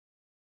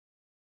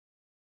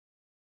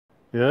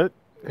Yeah.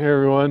 Hey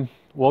everyone,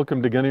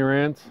 welcome to Gunny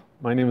Rants.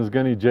 My name is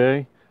Gunny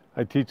J.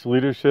 I teach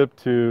leadership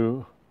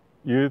to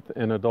youth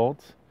and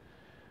adults.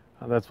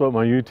 That's what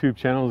my YouTube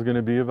channel is going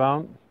to be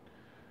about.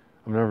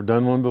 I've never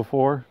done one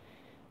before,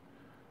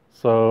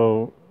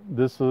 so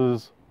this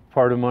is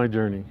part of my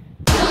journey.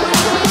 3,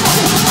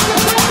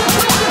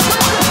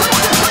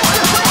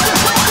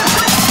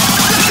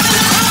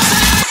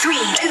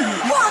 2,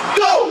 1,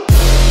 go!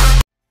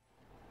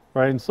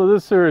 Right, and so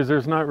this series,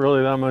 there's not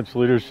really that much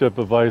leadership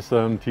advice that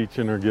I'm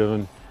teaching or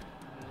giving.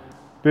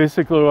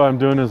 Basically what I'm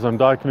doing is I'm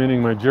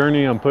documenting my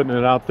journey. I'm putting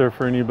it out there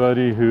for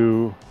anybody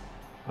who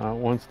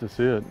wants to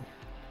see it.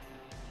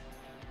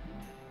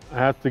 I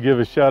have to give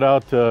a shout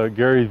out to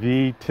Gary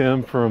V,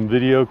 Tim from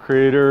Video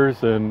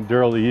Creators, and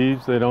Daryl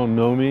Eves. They don't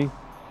know me.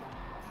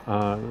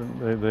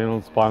 They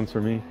don't sponsor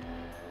me.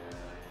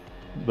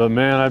 But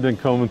man, I've been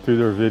combing through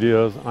their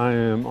videos. I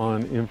am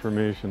on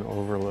information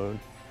overload.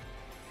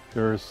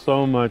 There is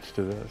so much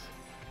to this.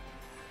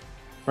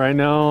 Right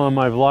now on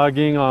my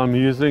vlogging, I'm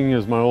using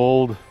is my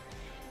old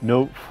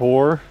Note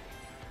 4.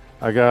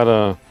 I got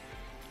a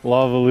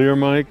lavalier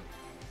mic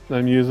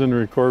I'm using to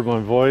record my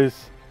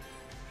voice,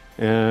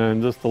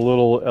 and just a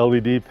little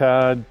LED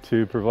pad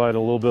to provide a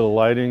little bit of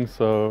lighting,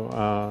 so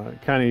it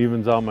kind of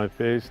evens out my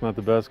face. Not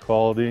the best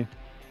quality.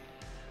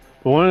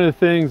 But one of the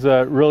things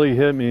that really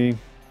hit me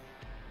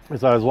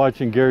as I was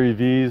watching Gary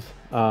V's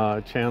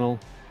channel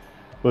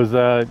was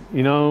that,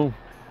 you know,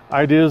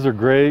 ideas are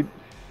great,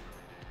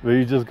 but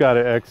you just got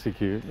to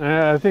execute. And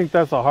I think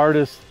that's the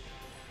hardest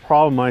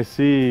problem I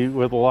see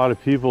with a lot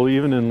of people,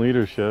 even in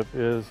leadership,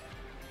 is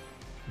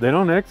they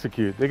don't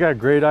execute. They got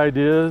great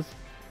ideas,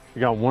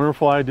 they got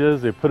wonderful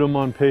ideas, they put them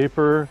on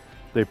paper,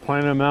 they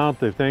plan them out,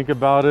 they think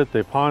about it,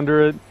 they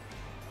ponder it,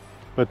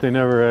 but they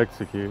never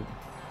execute.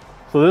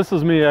 So this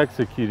is me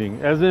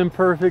executing. As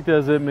imperfect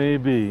as it may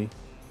be,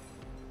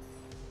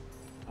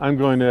 I'm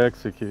going to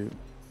execute.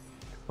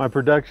 My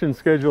production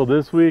schedule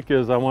this week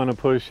is I want to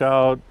push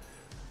out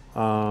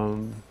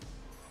one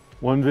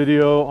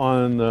video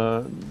on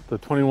the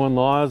 21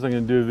 laws. I'm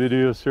going to do a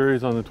video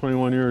series on the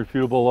 21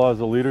 irrefutable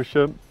laws of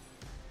leadership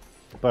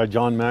by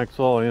John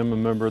Maxwell. I am a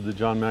member of the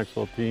John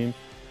Maxwell Team.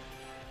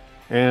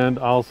 And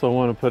I also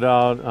want to put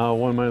out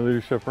one of my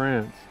leadership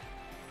rants.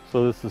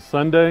 So this is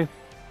Sunday.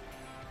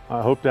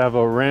 I hope to have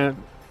a rant.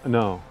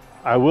 No,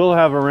 I will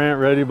have a rant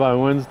ready by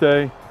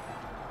Wednesday.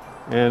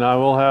 And I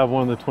will have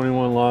one of the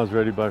 21 laws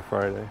ready by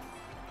Friday.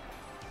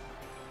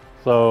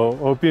 So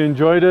hope you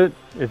enjoyed it.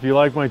 If you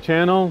like my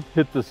channel,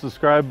 hit the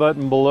subscribe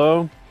button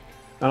below,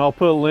 and I'll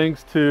put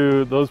links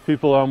to those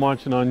people I'm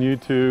watching on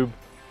YouTube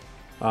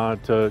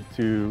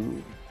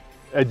to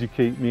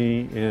educate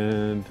me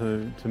and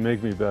to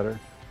make me better.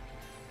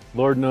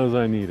 Lord knows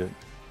I need it.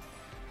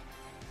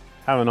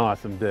 Have an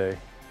awesome day.